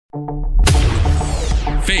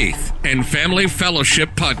Faith and Family Fellowship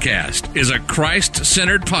Podcast is a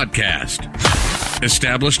Christ-centered podcast.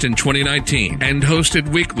 Established in 2019 and hosted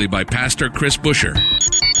weekly by Pastor Chris Busher.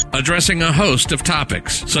 Addressing a host of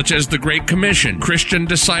topics such as the Great Commission, Christian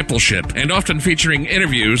discipleship, and often featuring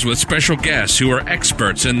interviews with special guests who are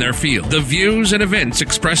experts in their field. The views and events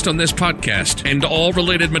expressed on this podcast and all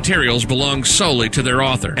related materials belong solely to their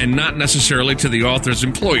author and not necessarily to the author's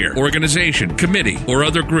employer, organization, committee, or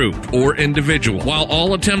other group or individual. While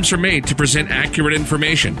all attempts are made to present accurate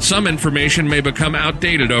information, some information may become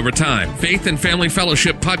outdated over time. Faith and Family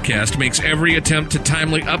Fellowship Podcast makes every attempt to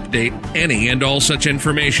timely update any and all such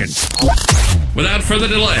information. Without further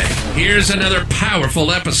delay, here's another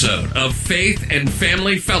powerful episode of Faith and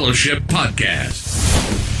Family Fellowship Podcast.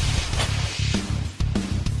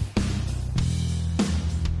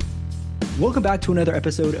 Welcome back to another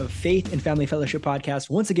episode of Faith and Family Fellowship Podcast.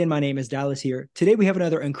 Once again, my name is Dallas here. Today, we have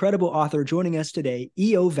another incredible author joining us today,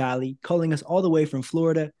 E.O. Valley, calling us all the way from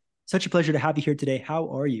Florida. Such a pleasure to have you here today. How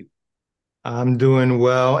are you? I'm doing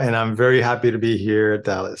well, and I'm very happy to be here at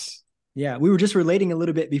Dallas. Yeah, we were just relating a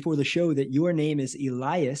little bit before the show that your name is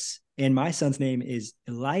Elias and my son's name is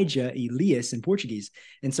Elijah, Elias in Portuguese.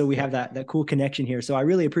 And so we have that cool connection here. So I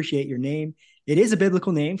really appreciate your name. It is a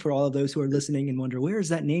biblical name for all of those who are listening and wonder, where does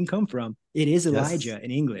that name come from? It is Elijah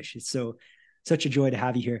in English. It's such a joy to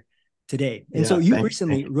have you here today. And so you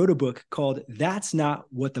recently wrote a book called That's Not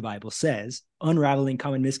What the Bible Says, Unraveling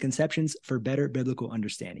Common Misconceptions for Better Biblical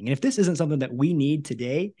Understanding. And if this isn't something that we need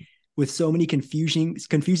today, with so many confusing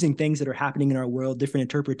things that are happening in our world, different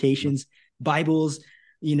interpretations, Bibles,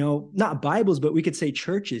 not Bibles, but we could say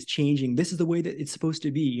churches changing. This is the way that it's supposed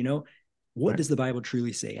to be, What does the Bible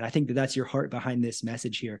truly say? And I think that that's your heart behind this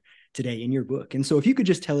message here today in your book. And so if you could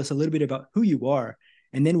just tell us a little bit about who you are,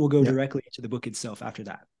 and then we'll go directly into the book itself after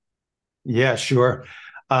that. Yeah, sure.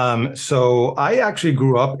 So I actually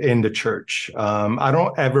grew up in the church. I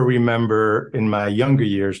don't ever remember in my younger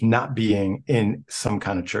years not being in some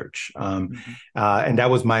kind of church. And that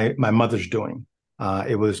was my mother's doing.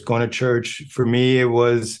 It was going to church. For me,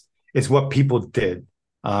 it's what people did.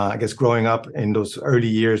 I guess growing up in those early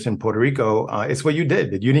years in Puerto Rico, it's what you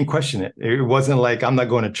did. You didn't question it. It wasn't like, I'm not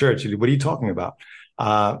going to church. What are you talking about?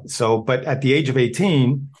 But at the age of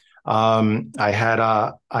 18,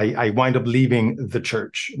 I wind up leaving the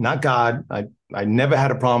church, not God. I never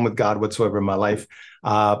had a problem with God whatsoever in my life.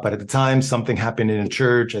 But at the time, something happened in the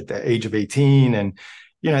church at the age of 18. And,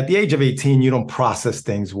 at the age of 18, you don't process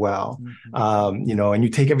things well, and you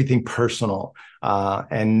take everything personal.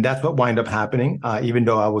 And that's what wind up happening, even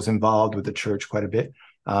though I was involved with the church quite a bit.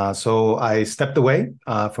 So I stepped away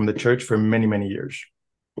from the church for many, many years.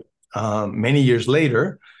 Many years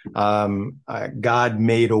later, God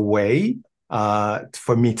made a way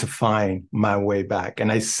for me to find my way back.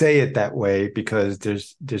 And I say it that way because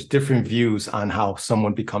there's different views on how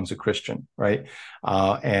someone becomes a Christian, right?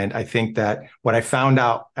 And I think that what I found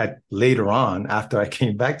out later on, after I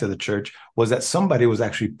came back to the church, was that somebody was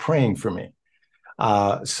actually praying for me.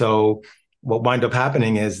 So what wound up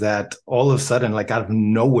happening is that all of a sudden, like out of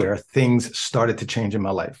nowhere, things started to change in my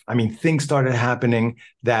life. I mean, things started happening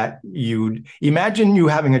that you'd imagine you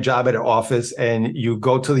having a job at an office and you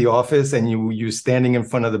go to the office and you're standing in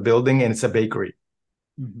front of the building and it's a bakery.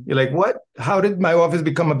 You're like, what? How did my office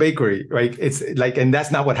become a bakery? Right? It's like, and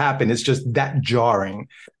that's not what happened. It's just that jarring.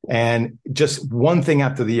 And just one thing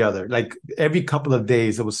after the other, like every couple of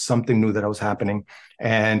days, there was something new that was happening.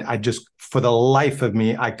 And I just, for the life of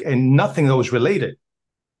me, and nothing that was related.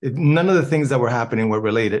 None of the things that were happening were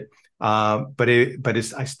related. But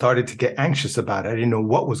I started to get anxious about it. I didn't know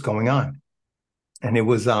what was going on. And it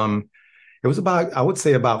was about, I would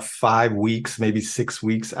say about 5 weeks, maybe 6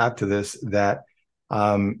 weeks after this, that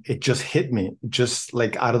it just hit me, just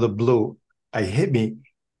like out of the blue.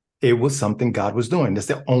 It was something God was doing. That's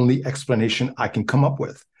the only explanation I can come up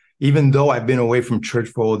with. Even though I've been away from church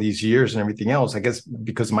for all these years and everything else, I guess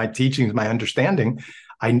because of my teachings, my understanding,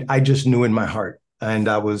 I just knew in my heart. And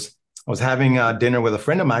I was having dinner with a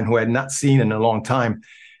friend of mine who I had not seen in a long time.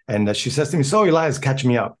 And she says to me, "So Elias, catch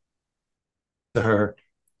me up." To her,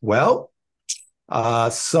 "Well,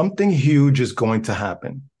 something huge is going to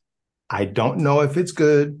happen. I don't know if it's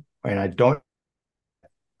good, and I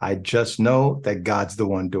just know that God's the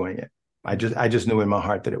one doing it." I just knew in my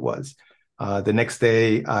heart that it was. The next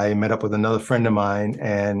day, I met up with another friend of mine,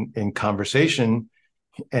 and in conversation,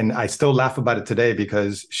 and I still laugh about it today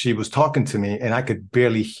because she was talking to me and I could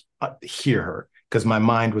barely hear her because my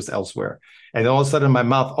mind was elsewhere. And all of a sudden my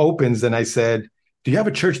mouth opens and I said, "Do you have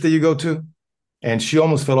a church that you go to?" And she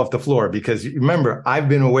almost fell off the floor because remember, I've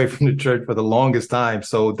been away from the church for the longest time.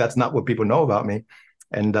 So that's not what people know about me.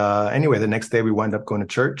 And anyway, the next day we wound up going to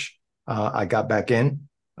church. I got back in.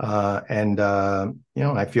 I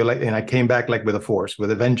feel like, and I came back like with a force,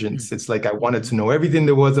 with a vengeance. It's like I wanted to know everything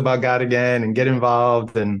there was about God again and get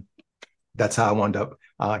involved. And that's how I wound up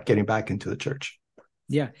getting back into the church.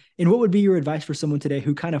 Yeah. And what would be your advice for someone today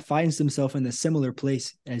who kind of finds himself in a similar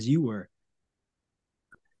place as you were?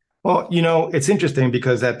 Well, it's interesting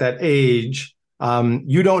because at that age,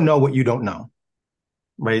 you don't know what you don't know.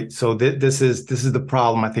 Right. So this is the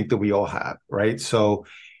problem I think that we all have. Right. So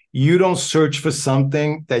you don't search for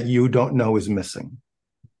something that you don't know is missing.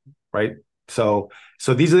 Right. So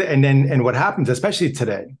these are, and what happens, especially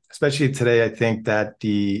today, I think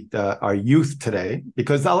that our youth today,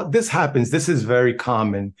 because this happens, this is very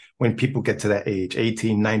common when people get to that age,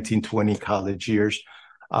 18, 19, 20 college years.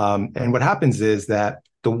 And what happens is that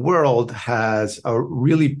the world has a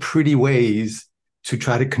really pretty ways to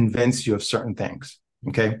try to convince you of certain things.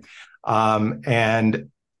 Okay. And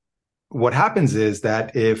what happens is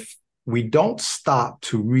that if we don't stop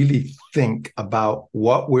to really think about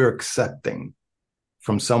what we're accepting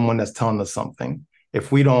from someone that's telling us something,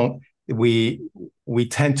 if we don't, we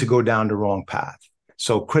tend to go down the wrong path.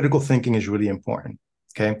 So critical thinking is really important.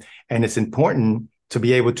 Okay. And it's important to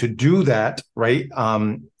be able to do that, right?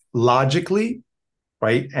 Logically,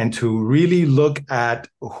 right? And to really look at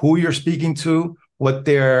who you're speaking to, what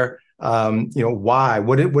their why,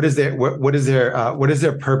 what is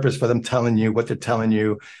their purpose for them telling you what they're telling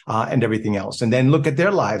you, and everything else, and then look at their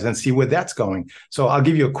lives and see where that's going. So I'll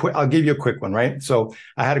give you a quick one, right? So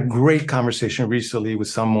I had a great conversation recently with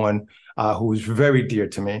someone who was very dear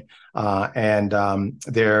to me, and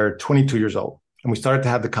they're 22 years old, and we started to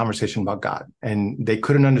have the conversation about God, and they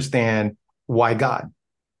couldn't understand why God.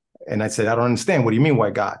 And I said, I don't understand. What do you mean,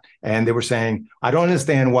 why God? And they were saying, I don't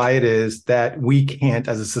understand why it is that we can't,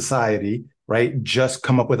 as a society, right, just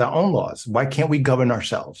come up with our own laws. Why can't we govern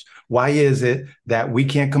ourselves? Why is it that we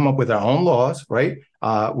can't come up with our own laws, right,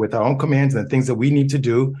 with our own commands and the things that we need to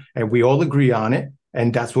do, and we all agree on it,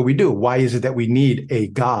 and that's what we do? Why is it that we need a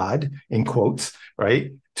God, in quotes,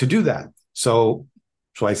 right, to do that? So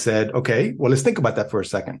I said, okay, well, let's think about that for a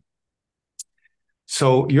second.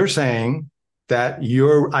 So you're saying that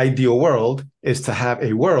your ideal world is to have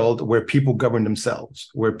a world where people govern themselves,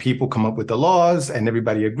 where people come up with the laws and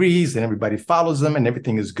everybody agrees and everybody follows them and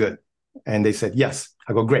everything is good. And they said, yes.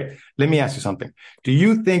 I go, great. Let me ask you something. Do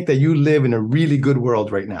you think that you live in a really good world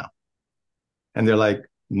right now? And they're like,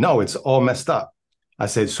 no, it's all messed up. I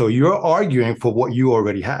said, so you're arguing for what you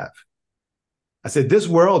already have. I said, this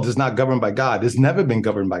world is not governed by God. It's never been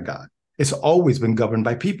governed by God. It's always been governed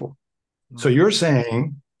by people. So you're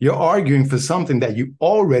saying, you're arguing for something that you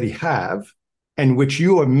already have and which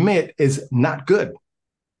you admit is not good.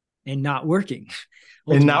 And not working.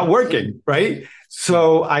 And not working, right?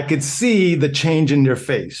 So I could see the change in their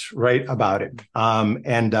face, right, about it.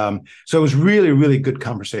 So it was really, really good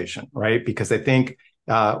conversation, right? Because I think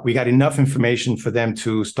we got enough information for them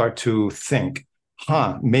to start to think,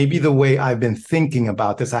 maybe the way I've been thinking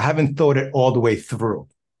about this, I haven't thought it all the way through.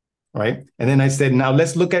 Right. And then I said, now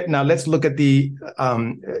let's look at the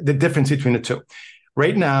difference between the two.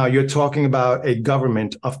 Right now, you're talking about a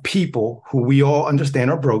government of people who we all understand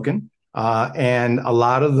are broken. And a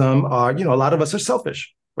lot of them are, a lot of us are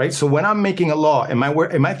selfish. Right. So when I'm making a law, am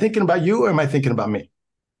I thinking about you or am I thinking about me?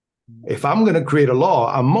 If I'm going to create a law,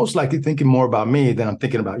 I'm most likely thinking more about me than I'm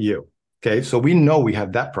thinking about you. OK, so we know we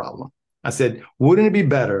have that problem. I said, wouldn't it be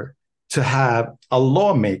better to have a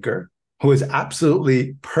lawmaker who is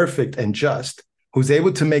absolutely perfect and just, who's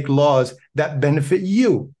able to make laws that benefit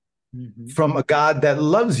you, from a God that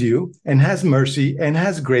loves you and has mercy and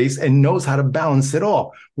has grace and knows how to balance it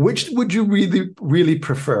all? Which would you really, really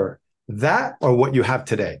prefer, that or what you have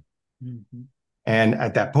today? And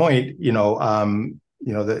at that point,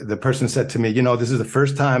 the person said to me, this is the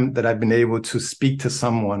first time that I've been able to speak to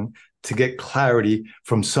someone to get clarity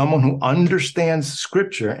from someone who understands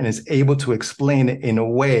scripture and is able to explain it in a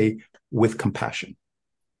way with compassion.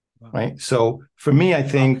 Wow. Right. So for me, I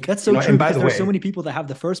think that's so true, because there's so many people that have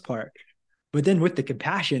the first part, but then with the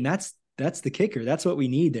compassion, that's the kicker. That's what we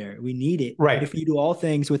need there. We need it. Right. If you do all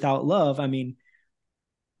things without love, I mean,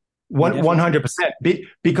 100%,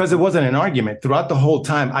 because it wasn't an argument throughout the whole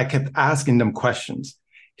time. I kept asking them questions.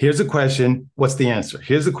 Here's a question. What's the answer?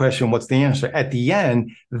 Here's a question. What's the answer? At the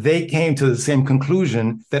end, they came to the same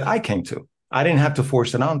conclusion that I came to. I didn't have to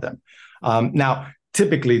force it on them. Now,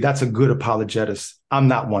 typically, that's a good apologetist. I'm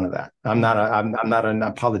not one of that. I'm not an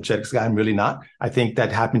apologetics guy. I'm really not. I think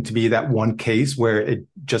that happened to be that one case where it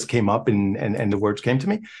just came up and the words came to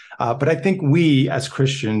me. But I think we as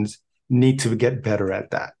Christians need to get better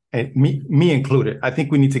at that. and me included. I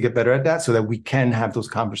think we need to get better at that so that we can have those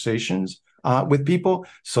conversations with people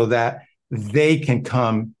so that they can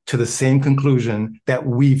come to the same conclusion that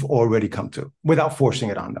we've already come to without forcing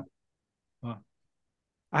it on them. Wow.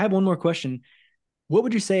 I have one more question. What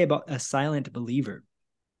would you say about a silent believer?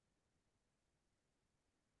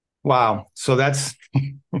 Wow. So that's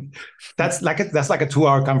like a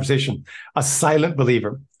 2-hour conversation. A silent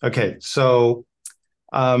believer. Okay. So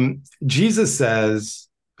Jesus says,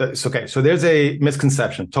 it's okay. So there's a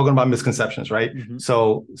misconception, talking about misconceptions, right? Mm-hmm.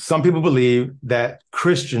 So some people believe that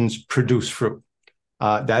Christians produce fruit.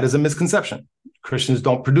 That is a misconception. Christians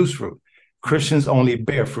don't produce fruit. Christians only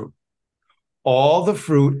bear fruit. All the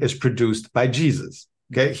fruit is produced by Jesus.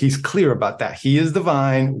 Okay. He's clear about that. He is the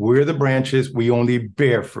vine. We're the branches. We only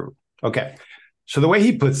bear fruit. Okay. So the way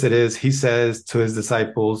he puts it is, he says to his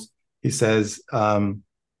disciples, he says,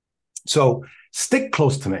 so stick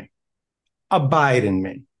close to me, abide in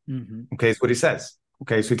me. Mm-hmm. Okay. That's what he says.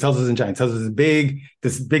 Okay. So he tells us in John, he tells us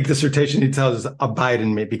this big dissertation. He tells us, abide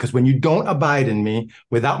in me, because when you don't abide in me,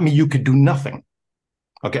 without me, you could do nothing.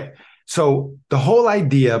 Okay. So the whole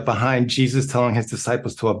idea behind Jesus telling his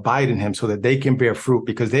disciples to abide in him so that they can bear fruit,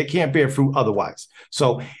 because they can't bear fruit otherwise.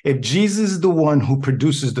 So if Jesus is the one who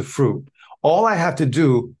produces the fruit, all I have to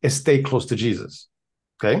do is stay close to Jesus.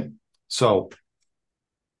 Okay. So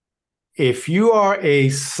if you are a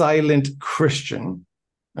silent Christian,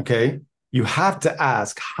 okay, you have to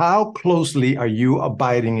ask, how closely are you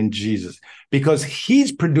abiding in Jesus? Because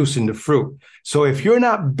he's producing the fruit. So if you're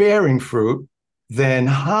not bearing fruit, then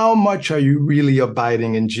how much are you really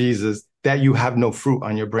abiding in Jesus that you have no fruit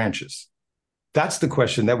on your branches? That's the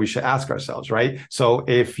question that we should ask ourselves, right? So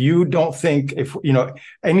if you don't think, if, you know,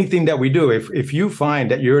 anything that we do, if you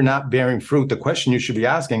find that you're not bearing fruit, the question you should be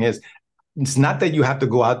asking is, it's not that you have to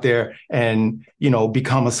go out there and, you know,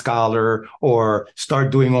 become a scholar or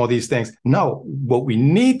start doing all these things. No, what we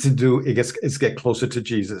need to do is get closer to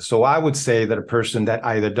Jesus. So I would say that a person that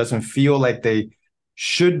either doesn't feel like they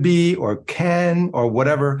should be or can or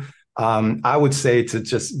whatever, I would say to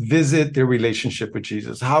just visit their relationship with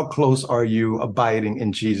Jesus. How close are you abiding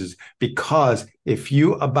in Jesus? Because if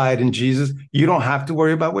you abide in Jesus, you don't have to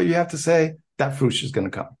worry about what you have to say. That fruit's just going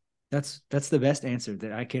to come. That's the best answer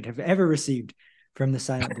that I could have ever received from the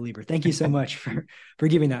silent believer. Thank you so much for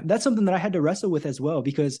giving that. That's something that I had to wrestle with as well,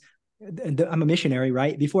 because I'm a missionary,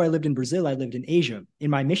 right? Before I lived in Brazil, I lived in Asia. In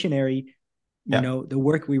my missionary, you know, the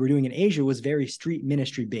work we were doing in Asia was very street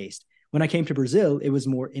ministry based. When I came to Brazil, it was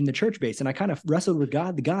more in the church based. And I kind of wrestled with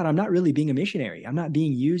God, I'm not really being a missionary. I'm not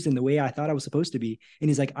being used in the way I thought I was supposed to be. And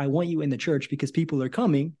he's like, I want you in the church because people are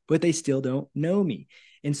coming, but they still don't know me.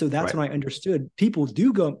 And so that's when I understood people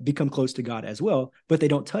do become close to God as well, but they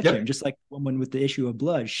don't touch him. Just like the woman with the issue of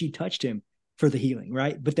blood, she touched him for the healing,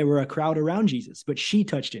 right? But there were a crowd around Jesus, but she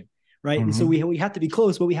touched him. Right. Mm-hmm. And so we have to be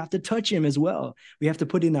close, but we have to touch him as well. We have to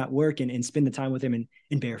put in that work and spend the time with him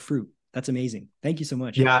and bear fruit. That's amazing. Thank you so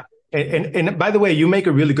much. Yeah. And by the way, you make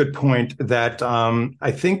a really good point that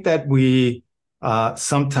I think that we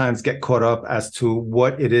sometimes get caught up as to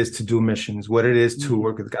what it is to do missions, what it is to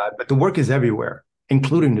work with God. But the work is everywhere,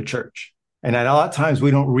 including the church. And a lot of times we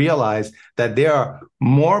don't realize that there are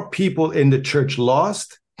more people in the church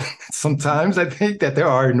lost sometimes, I think, that there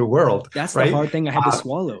are in the world. That's the hard thing I had to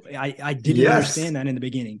swallow. I didn't understand that in the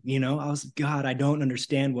beginning. You know, I was, God, I don't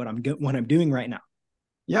understand what I'm doing right now.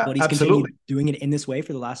 Yeah, but he's absolutely continued doing it in this way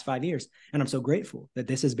for the last 5 years. And I'm so grateful that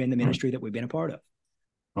this has been the ministry that we've been a part of.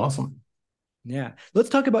 Awesome. Yeah. Let's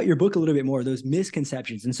talk about your book a little bit more, those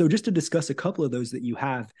misconceptions. And so just to discuss a couple of those that you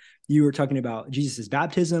have, you were talking about Jesus's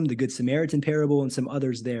baptism, the Good Samaritan parable, and some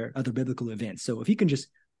others there, other biblical events. So if you can just,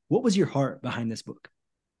 what was your heart behind this book?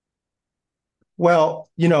 Well,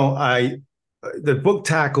 you know, the book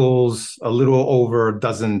tackles a little over a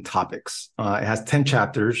dozen topics. It has 10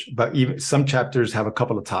 chapters, but even some chapters have a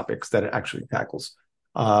couple of topics that it actually tackles.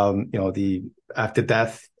 You know, the after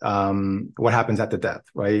death, what happens after death,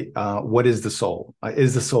 right? What is the soul?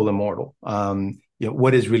 Is the soul immortal? You know,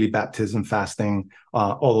 what is really baptism, fasting,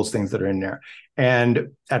 all those things that are in there.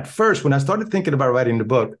 And at first, when I started thinking about writing the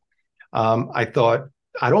book, I thought,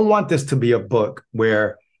 I don't want this to be a book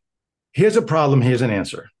where here's a problem, here's an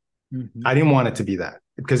answer. Mm-hmm. I didn't want it to be that,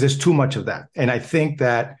 because there's too much of that. And I think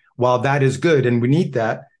that while that is good and we need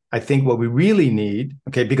that, I think what we really need,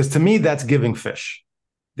 okay, because to me, that's giving fish.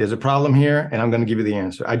 There's a problem here and I'm going to give you the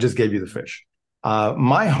answer. I just gave you the fish.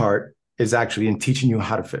 My heart is actually in teaching you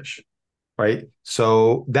how to fish, right?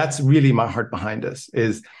 So that's really my heart behind this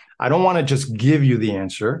is I don't want to just give you the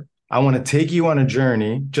answer. I want to take you on a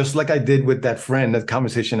journey, just like I did with that friend, that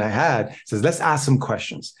conversation I had. It says, let's ask some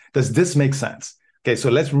questions. Does this make sense? Okay,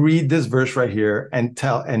 so let's read this verse right here and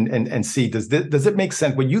see, does it make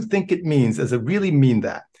sense? What you think it means, does it really mean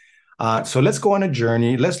that? So let's go on a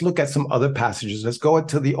journey. Let's look at some other passages. Let's go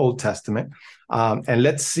into the Old Testament, and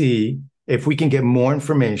let's see if we can get more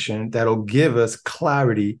information that'll give us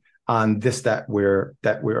clarity on this that we're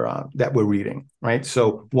reading, right?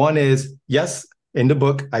 So one is, yes, in the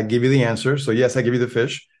book I give you the answer. So yes, I give you the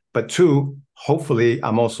fish. But two, hopefully,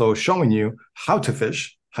 I'm also showing you how to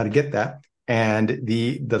fish, how to get that. And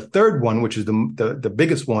the third one, which is the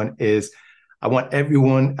biggest one, is I want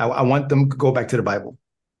them to go back to the Bible.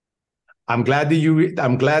 I'm glad that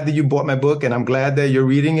you bought my book, and I'm glad that you're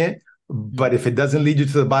reading it. But if it doesn't lead you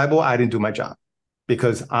to the Bible, I didn't do my job.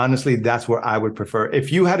 Because honestly, that's where I would prefer.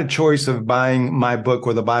 If you had a choice of buying my book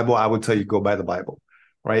or the Bible, I would tell you go buy the Bible,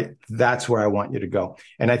 right? That's where I want you to go.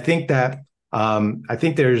 And I think that there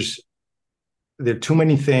are too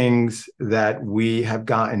many things that we have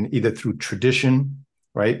gotten either through tradition,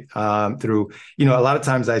 right? Through, a lot of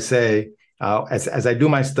times I say, as I do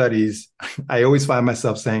my studies, I always find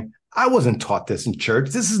myself saying, I wasn't taught this in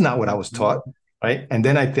church. This is not what I was taught, right? And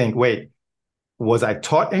then I think, wait, was I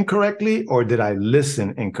taught incorrectly or did I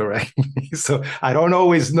listen incorrectly? So I don't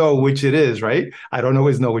always know which it is, right? I don't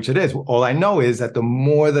always know which it is. All I know is that the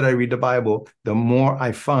more that I read the Bible, the more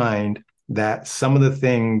I find that some of the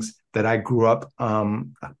things that I grew up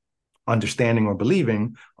understanding or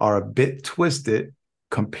believing are a bit twisted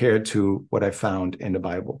compared to what I found in the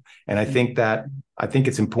Bible. And I think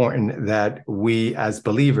it's important that we as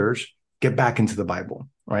believers get back into the Bible,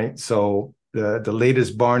 right? So the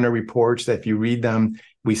latest Barna reports, that if you read them,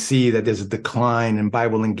 we see that there's a decline in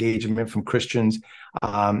Bible engagement from Christians.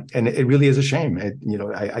 And it really is a shame.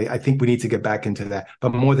 I think we need to get back into that.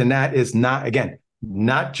 But more than that is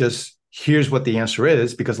not just here's what the answer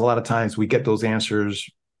is, because a lot of times we get those answers,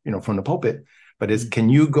 from the pulpit, but can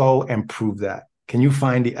you go and prove that? Can you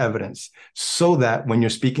find the evidence so that when you're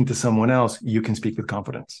speaking to someone else, you can speak with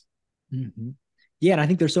confidence? Mm-hmm. Yeah. And I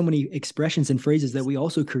think there's so many expressions and phrases that we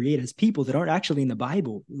also create as people that aren't actually in the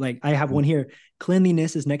Bible. Like I have one here,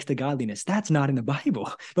 cleanliness is next to godliness. That's not in the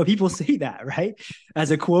Bible, but people say that, right?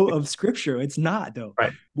 As a quote of scripture. It's not though.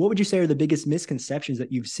 Right. What would you say are the biggest misconceptions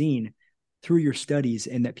that you've seen through your studies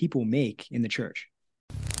and that people make in the church?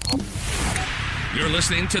 You're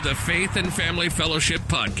listening to the Faith and Family Fellowship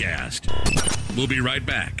Podcast. We'll be right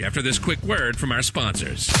back after this quick word from our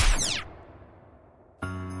sponsors.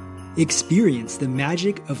 Experience the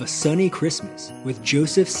magic of a sunny Christmas with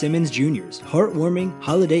Joseph Simmons Jr.'s heartwarming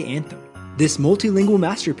holiday anthem. This multilingual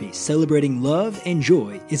masterpiece celebrating love and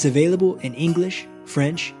joy is available in English,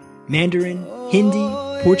 French, Mandarin,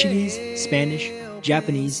 Hindi, Portuguese, Spanish,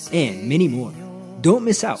 Japanese, and many more. Don't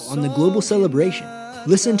miss out on the global celebration.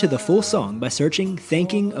 Listen to the full song by searching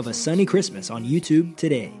Thanking of a Sunny Christmas on YouTube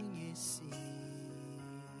today.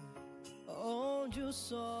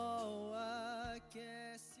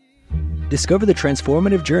 Discover the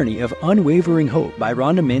transformative journey of Unwavering Hope by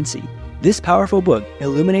Rhonda Mincy. This powerful book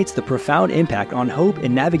illuminates the profound impact on hope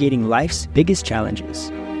in navigating life's biggest challenges.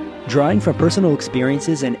 Drawing from personal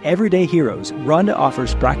experiences and everyday heroes, Rhonda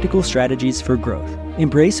offers practical strategies for growth.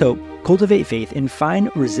 Embrace hope, cultivate faith, and find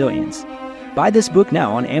resilience. Buy this book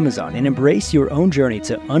now on Amazon and embrace your own journey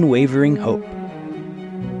to unwavering hope.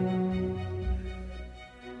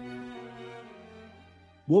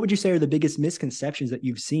 What would you say are the biggest misconceptions that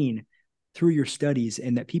you've seen through your studies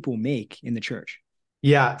and that people make in the church?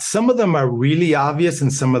 Yeah, some of them are really obvious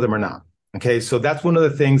and some of them are not. Okay, so that's one of the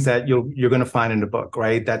things that you're going to find in the book,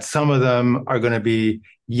 right? That some of them are going to be,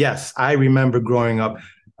 yes, I remember growing up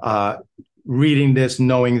reading this,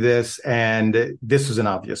 knowing this, and this was an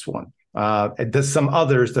obvious one. There's some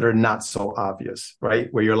others that are not so obvious, right?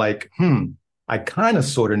 Where you're like, I kind of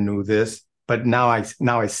sort of knew this, but now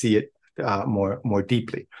I see it more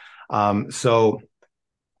deeply. So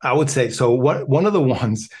I would say, one of the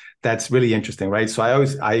ones that's really interesting, right? So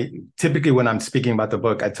I typically, when I'm speaking about the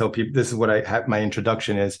book, I tell people, this is what I have, my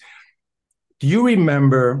introduction is, do you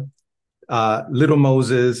remember little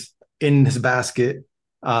Moses in his basket,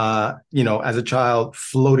 as a child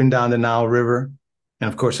floating down the Nile River?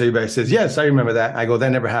 And of course, everybody says, yes, I remember that. I go, that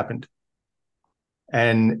never happened.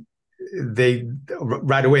 And they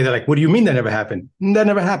right away, they're like, what do you mean that never happened? That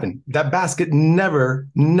never happened. That basket never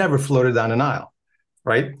floated down the Nile,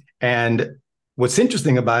 right? And what's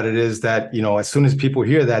interesting about it is that, as soon as people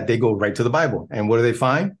hear that, they go right to the Bible. And what do they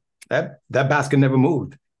find? That basket never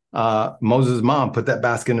moved. Moses' mom put that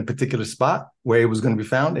basket in a particular spot where it was going to be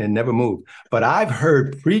found and it never moved. But I've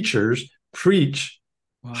heard preachers preach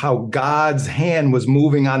how God's hand was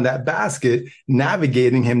moving on that basket,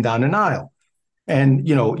 navigating him down the Nile. And,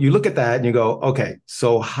 you look at that and you go, okay,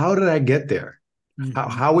 so how did I get there?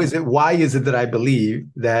 How is it? Why is it that I believe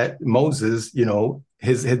that Moses,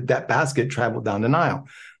 his that basket traveled down the Nile?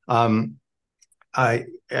 I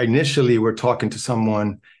initially were talking to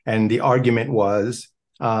someone, and the argument was,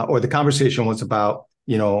 or the conversation was about,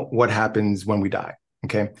 what happens when we die.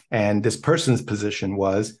 Okay. And this person's position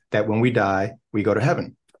was that when we die, we go to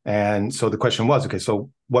heaven. And so the question was, okay, so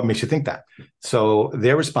what makes you think that? So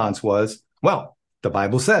their response was, well, the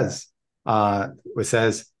Bible says, it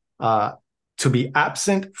says, to be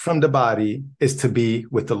absent from the body is to be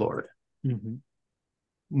with the Lord.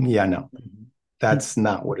 Yeah, no, that's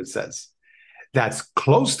not what it says. That's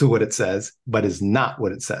close to what it says, but is not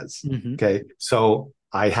what it says. Okay. So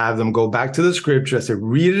I have them go back to the scripture. I said,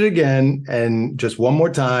 read it again and just one more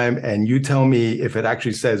time. And you tell me if it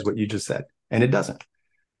actually says what you just said. And it doesn't.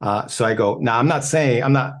 So I go, now I'm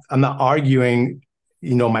not arguing,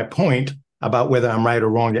 my point about whether I'm right or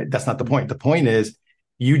wrong. That's not the point. The point is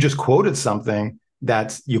you just quoted something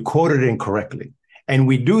you quoted incorrectly. And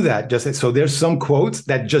we do that so there's some quotes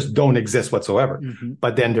that just don't exist whatsoever.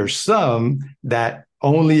 But then there's some that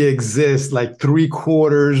only exist like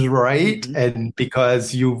 3/4 right. And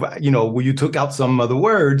because you took out some of the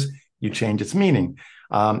words, you change its meaning.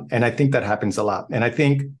 And I think that happens a lot. And I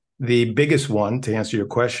think the biggest one, to answer your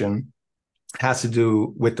question, has to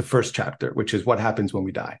do with the first chapter, which is what happens when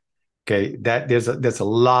we die. Okay, that there's a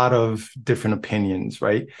lot of different opinions,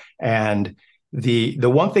 right? And the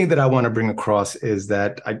one thing that I want to bring across is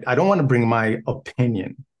that I don't want to bring my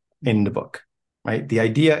opinion in the book, right? The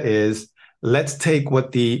idea is, let's take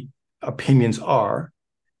what the opinions are.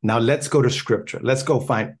 Now let's go to scripture. Let's go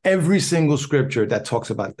find every single scripture that talks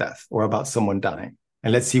about death or about someone dying.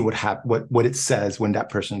 And let's see what it says when that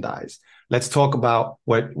person dies. Let's talk about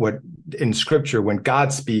what in scripture, when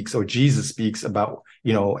God speaks or Jesus speaks about,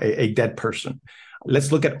 a dead person.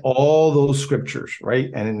 Let's look at all those scriptures, right?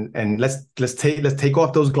 And let's take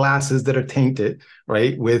off those glasses that are tainted,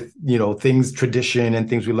 right? With, things, tradition and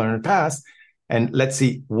things we learned in the past. And let's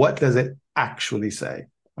see, what does it actually say?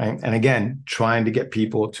 Right. And again, trying to get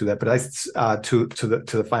people to that, but to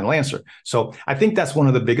the final answer. So I think that's one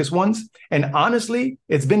of the biggest ones. And honestly,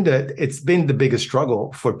 it's been the biggest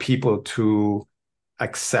struggle for people to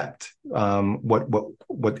accept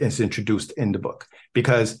what is introduced in the book,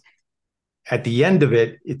 because at the end of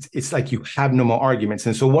it, it's like you have no more arguments.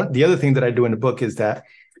 And so the other thing that I do in the book is that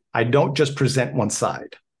I don't just present one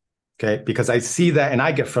side. Okay, because I see that and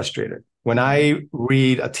I get frustrated when I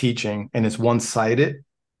read a teaching and it's one-sided.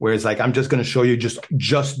 Whereas like, I'm just going to show you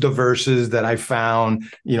just the verses that I found,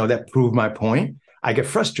 that prove my point. I get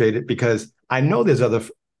frustrated because I know there's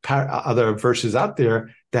other verses out there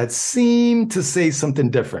that seem to say something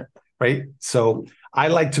different, right? So I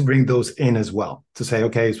like to bring those in as well to say,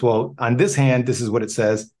 okay, so well, on this hand, this is what it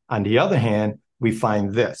says. On the other hand, we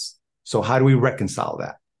find this. So how do we reconcile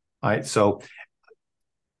that? All right. So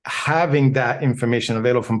having that information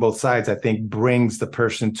available from both sides, I think, brings the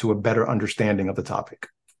person to a better understanding of the topic.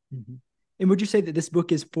 And would you say that this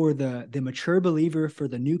book is for the mature believer, for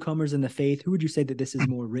the newcomers in the faith? Who would you say that this is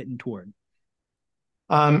more written toward?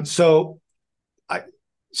 So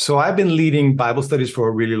I've been leading Bible studies for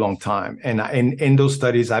a really long time. And in those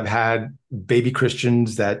studies, I've had baby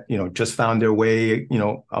Christians that, just found their way,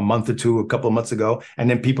 a month or two, a couple of months ago, and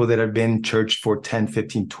then people that have been church for 10,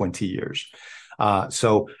 15, 20 years.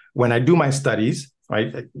 So when I do my studies,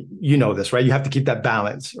 right, this, right? You have to keep that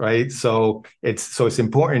balance, right? So it's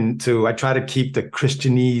important I try to keep the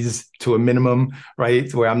Christianese to a minimum, right?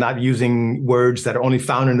 Where I'm not using words that are only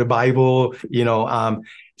found in the Bible,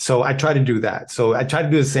 so I try to do that. So I try to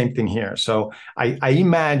do the same thing here. So I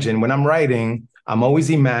imagine when I'm writing, I'm always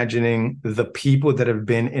imagining the people that have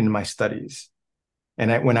been in my studies.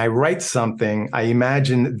 And when I write something, I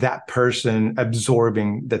imagine that person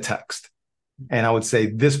absorbing the text. And I would say,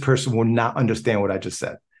 this person will not understand what I just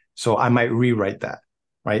said. So I might rewrite that,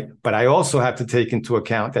 right? But I also have to take into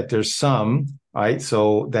account that there's some, right?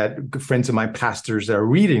 So that friends of my pastors that are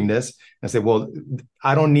reading this and say, well,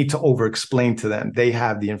 I don't need to over-explain to them. They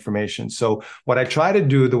have the information. So what I try to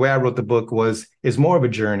do, the way I wrote the book is more of a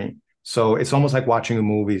journey. So it's almost like watching a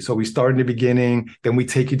movie. So we start in the beginning, then we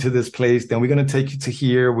take you to this place, then we're going to take you to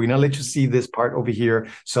here. We're going to let you see this part over here.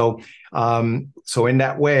 So in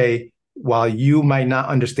that way, while you might not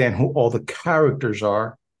understand who all the characters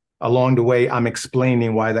are, along the way, I'm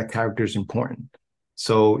explaining why that character is important.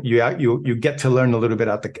 So you get to learn a little bit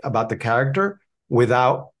about the character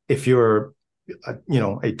without, if you're a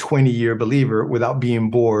 20-year believer, without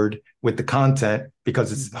being bored with the content,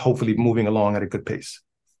 because it's hopefully moving along at a good pace.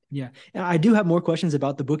 Yeah. And I do have more questions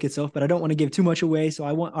about the book itself, but I don't want to give too much away. So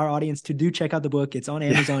I want our audience to do check out the book. It's on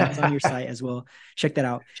Amazon. It's on your site as well. Check that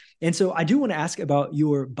out. And so I do want to ask about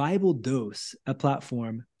your Bible Dose, a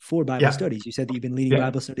platform for Bible studies. You said that you've been leading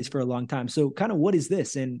Bible studies for a long time. So kind of what is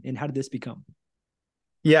this and how did this become?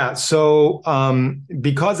 Yeah. So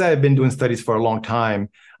because I have been doing studies for a long time,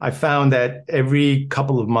 I found that every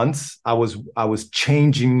couple of months I was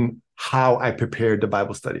changing how I prepared the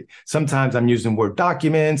Bible study. Sometimes I'm using Word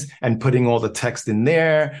documents and putting all the text in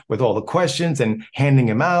there with all the questions and handing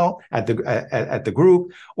them out at the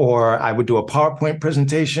group, or I would do a PowerPoint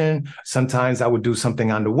presentation. Sometimes I would do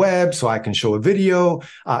something on the web so I can show a video.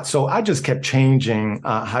 So I just kept changing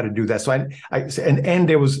how to do that. So and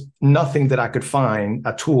there was nothing that I could find,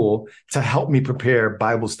 a tool to help me prepare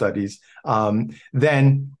Bible studies.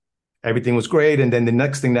 Then everything was great. And then the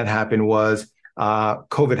next thing that happened was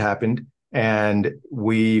COVID happened, and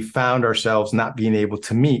we found ourselves not being able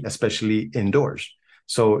to meet, especially indoors.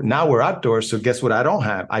 So now we're outdoors. So guess what? I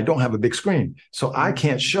don't have a big screen. So I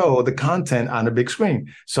can't show the content on a big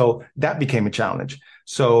screen. So that became a challenge.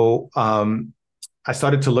 So I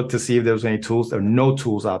started to look to see if there was any tools. There are no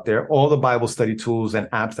tools out there. All the Bible study tools and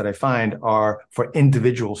apps that I find are for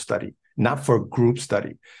individual study, not for group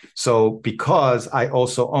study. So because I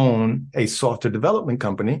also own a software development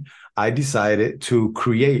company, I decided to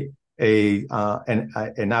create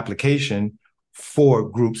an application for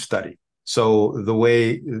group study. So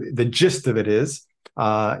the gist of it is,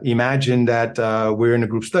 imagine that we're in a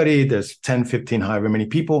group study. There's 10, 15, however many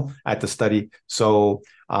people at the study. So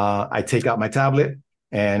I take out my tablet,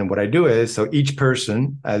 and what I do is, so each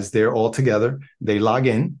person, as they're all together, they log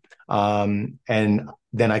in, and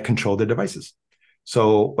then I control the devices.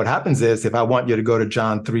 So what happens is, if I want you to go to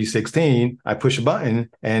John 3:16, I push a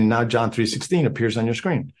button, and now John 3:16 appears on your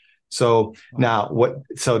screen. So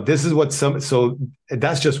so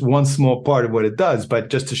that's just one small part of what it does, but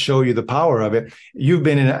just to show you the power of it, you've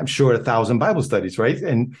been in, I'm sure, 1,000 Bible studies, right?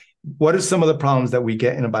 And what are some of the problems that we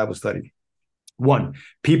get in a Bible study? One,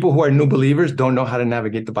 people who are new believers don't know how to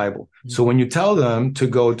navigate the Bible. So when you tell them to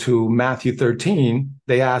go to Matthew 13,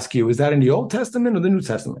 they ask you, is that in the Old Testament or the New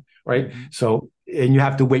Testament? Right? So, and you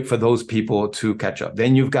have to wait for those people to catch up.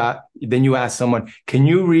 Then you ask someone, can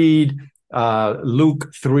you read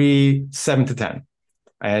Luke 3:7-10?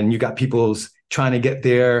 And you got people trying to get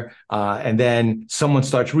there. And then someone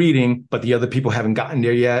starts reading, but the other people haven't gotten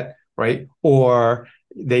there yet. Right? Or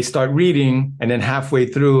they start reading, and then halfway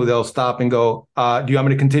through, they'll stop and go, do you want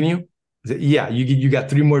me to continue? Yeah, you got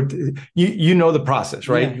three more. You know the process,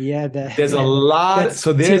 right? Yeah. There's a lot.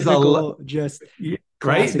 So there's a lot. Just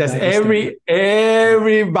right. That's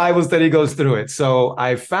every Bible study goes through it. So so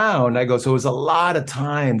it was a lot of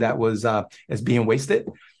time that was is being wasted,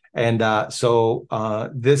 and so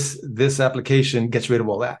this application gets rid of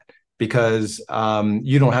all that, because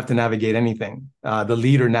you don't have to navigate anything. The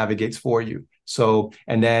leader navigates for you. So,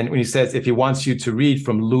 and then when he says, if he wants you to read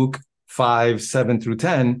from Luke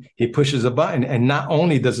 5:7-10, he pushes a button, and not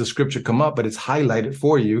only does the scripture come up, but it's highlighted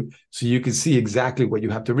for you, so you can see exactly what you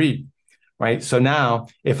have to read. Right. So now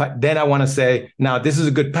I want to say, now this is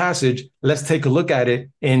a good passage. Let's take a look at it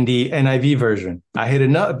in the NIV version. I hit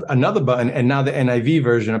another button, and now the NIV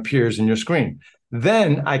version appears in your screen.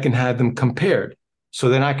 Then I can have them compared. So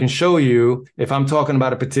then I can show you, if I'm talking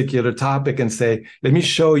about a particular topic, and say, let me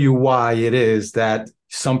show you why it is that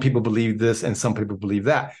some people believe this and some people believe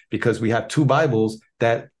that, because we have two Bibles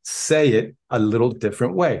that say it a little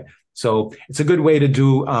different way. So it's a good way to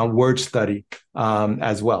do word study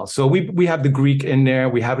as well. So we have the Greek in there.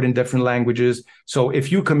 We have it in different languages. So if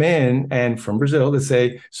you come in and from Brazil, let's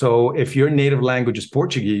say, so if your native language is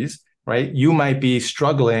Portuguese, right, you might be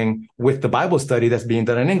struggling with the Bible study that's being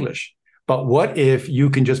done in English. But what if you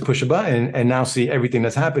can just push a button and now see everything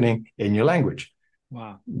that's happening in your language?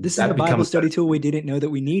 Wow. This is a Bible study tool we didn't know that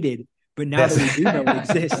we needed, but now that we do know it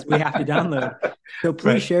exists, we have to download. So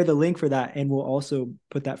please share the link for that, and we'll also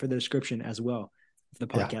put that for the description as well of the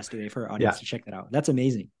podcast today for our audience to check that out. That's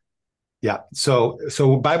amazing. Yeah. So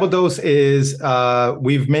Bible Dose is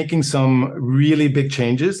we've making some really big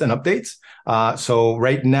changes and updates. So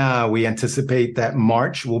right now we anticipate that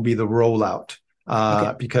March will be the rollout.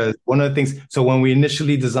 Because one of the things, so when we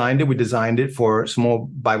initially designed it, we designed it for small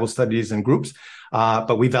Bible studies and groups,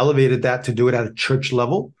 but we've elevated that to do it at a church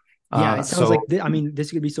level. Yeah, it sounds like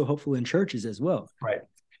this could be so helpful in churches as well. Right.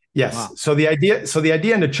 Yes. Wow. So the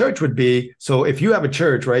idea in the church would be, so if you have a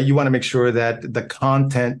church, right, you want to make sure that the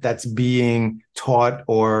content that's being taught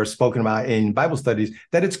or spoken about in Bible studies,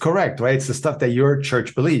 that it's correct, right? It's the stuff that your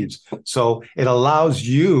church believes. So it allows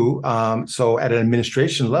you, so at an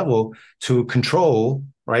administration level, to control,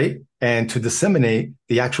 right, and to disseminate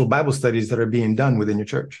the actual Bible studies that are being done within your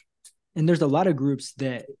church. And there's a lot of groups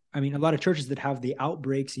that, I mean, a lot of churches that have the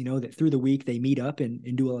outbreaks, you know, that through the week they meet up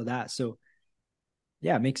and do all of that. So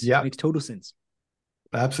yeah, it makes total sense.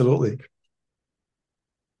 Absolutely.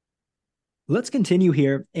 Let's continue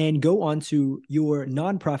here and go on to your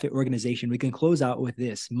nonprofit organization. We can close out with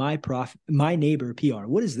this, My Neighbor PR.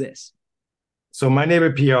 What is this? So My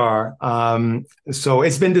Neighbor PR, so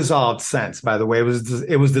it's been dissolved since, by the way.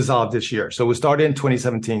 It was dissolved this year. So it started in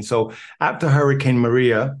 2017. So after Hurricane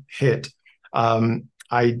Maria hit,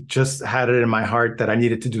 I just had it in my heart that I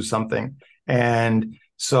needed to do something. And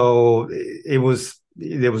so there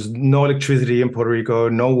was no electricity in Puerto Rico,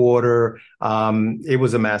 no water. It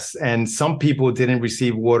was a mess. And some people didn't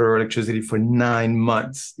receive water or electricity for 9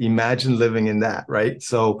 months. Imagine living in that, right?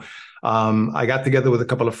 So I got together with a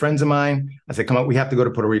couple of friends of mine. I said, come on, we have to go to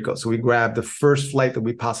Puerto Rico. So we grabbed the first flight that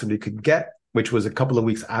we possibly could get, which was a couple of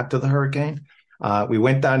weeks after the hurricane. We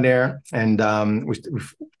went down there and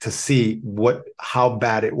to see how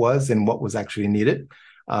bad it was and what was actually needed.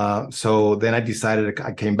 So then I decided,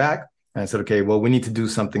 I came back and I said, okay, well, we need to do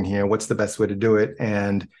something here. What's the best way to do it?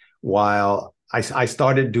 And while I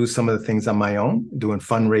started to do some of the things on my own, doing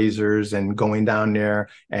fundraisers and going down there,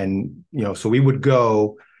 and so we would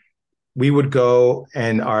go,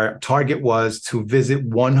 and our target was to visit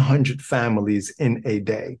 100 families in a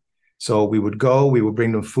day. So we would go, we would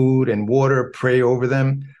bring them food and water, pray over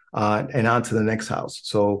them, and on to the next house.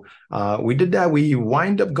 So we did that. We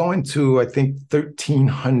wind up going to, I think,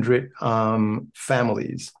 1,300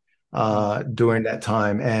 families during that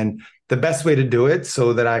time. And the best way to do it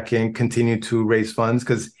so that I can continue to raise funds,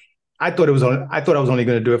 because I thought I was only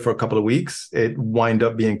going to do it for a couple of weeks. It wind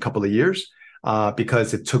up being a couple of years.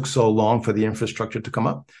 Because it took so long for the infrastructure to come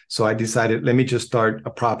up. So I decided, let me just start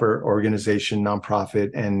a proper organization,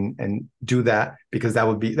 nonprofit, and do that, because that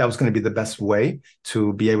was going to be the best way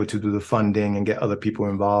to be able to do the funding and get other people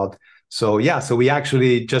involved. So so we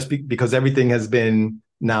actually because everything has been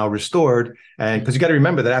now restored, and because you got to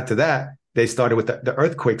remember that after that, they started with the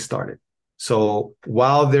earthquake started. So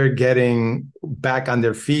while they're getting back on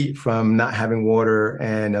their feet from not having water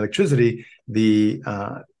and electricity,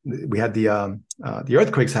 we had the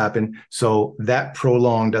earthquakes happen. So that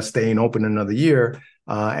prolonged us staying open another year.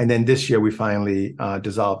 And then this year we finally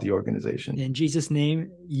dissolved the organization. In Jesus'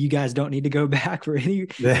 name, you guys don't need to go back for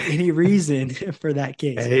any reason for that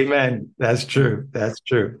case. Amen. That's true. That's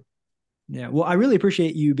true. Yeah. Well, I really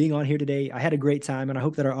appreciate you being on here today. I had a great time, and I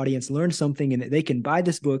hope that our audience learned something and that they can buy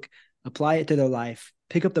this book, apply it to their life,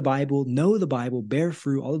 pick up the Bible, know the Bible, bear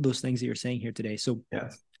fruit, all of those things that you're saying here today. So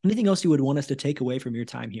yes. Anything else you would want us to take away from your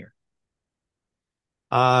time here?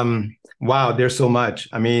 Wow, there's so much.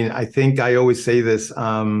 I mean, I think I always say this,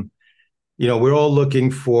 we're all looking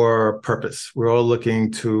for purpose. We're all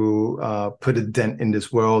looking to put a dent in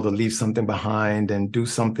this world, or leave something behind and do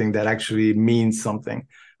something that actually means something.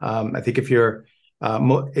 I think if you're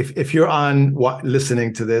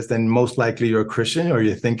listening to this, then most likely you're a Christian or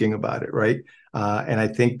you're thinking about it, right? And I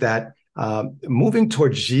think that moving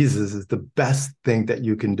towards Jesus is the best thing that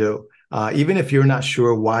you can do. Even if you're not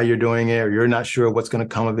sure why you're doing it, or you're not sure what's going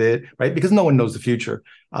to come of it, right? Because no one knows the future.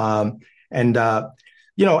 I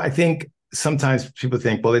think sometimes people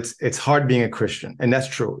think, well, it's hard being a Christian. And that's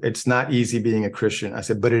true. It's not easy being a Christian. I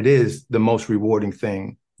said, but it is the most rewarding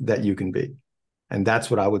thing that you can be. And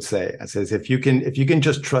that's what I would say. I says, if you can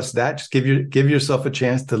just trust that, just give yourself a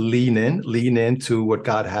chance to lean into what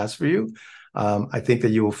God has for you. I think that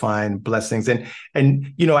you will find blessings. And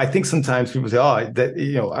I think sometimes people say,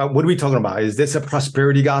 what are we talking about? Is this a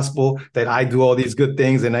prosperity gospel that I do all these good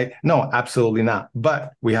things? And no, absolutely not.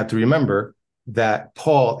 But we have to remember that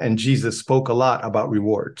Paul and Jesus spoke a lot about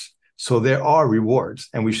rewards. So there are rewards,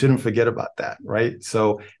 and we shouldn't forget about that, right?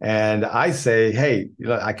 So, and I say, hey,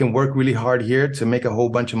 I can work really hard here to make a whole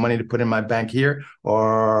bunch of money to put in my bank here,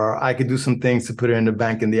 or I could do some things to put it in the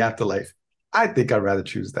bank in the afterlife. I think I'd rather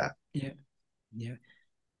choose that. Yeah. Yeah.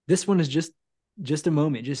 This one is just a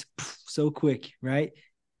moment, just so quick, right?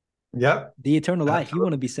 Yep. The eternal life. Absolutely. You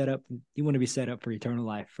want to be set up for eternal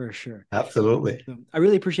life, for sure. Absolutely. So I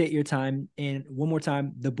really appreciate your time. And one more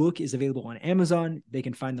time, the book is available on Amazon. They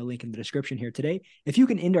can find the link in the description here today. If you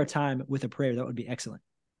can end our time with a prayer, that would be excellent.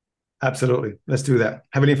 Absolutely. Let's do that.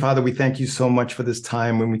 Heavenly Father, we thank you so much for this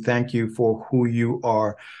time, and we thank you for who you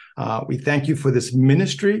are. We thank you for this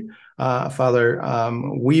ministry. Father,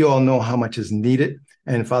 we all know how much is needed.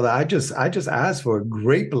 And Father, I just ask for a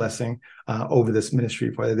great blessing over this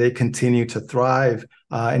ministry, Father. They continue to thrive,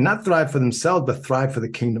 and not thrive for themselves, but thrive for the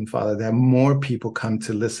kingdom, Father, that more people come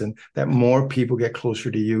to listen, that more people get closer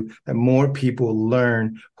to you, that more people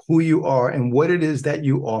learn who you are and what it is that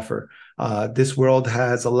you offer. This world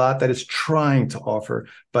has a lot that it's trying to offer,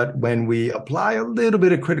 but when we apply a little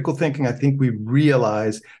bit of critical thinking, I think we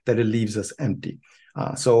realize that it leaves us empty.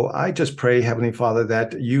 So I just pray, Heavenly Father,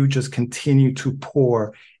 that you just continue to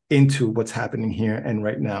pour into what's happening here and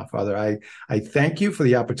right now, Father. I thank you for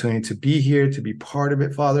the opportunity to be here, to be part of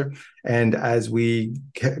it, Father. And as we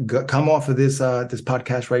come off of this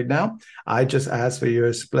podcast right now, I just ask for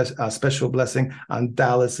your special blessing on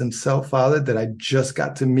Dallas himself, Father, that I just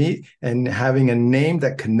got to meet, and having a name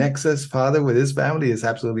that connects us, Father, with his family is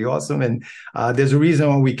absolutely awesome. And there's a reason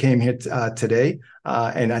why we came here today.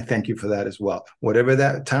 And I thank you for that as well. Whatever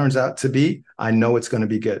that turns out to be, I know it's going to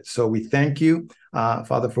be good. So we thank you,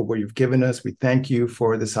 Father, for what you've given us. We thank you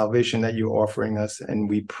for the salvation that you're offering us. And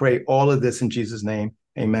we pray all of this in Jesus' name.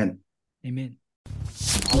 Amen. Amen.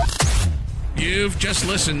 You've just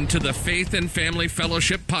listened to the Faith and Family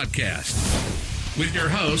Fellowship Podcast with your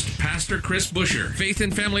host, Pastor Chris Busher. Faith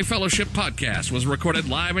and Family Fellowship Podcast was recorded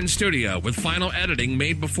live in studio with final editing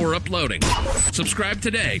made before uploading. Subscribe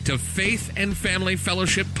today to Faith and Family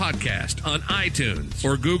Fellowship Podcast on iTunes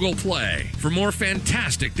or Google Play. For more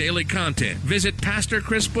fantastic daily content, visit Pastor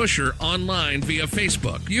Chris Busher online via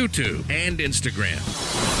Facebook, YouTube, and Instagram.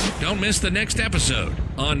 Don't miss the next episode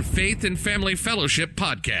on Faith and Family Fellowship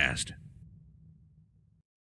Podcast.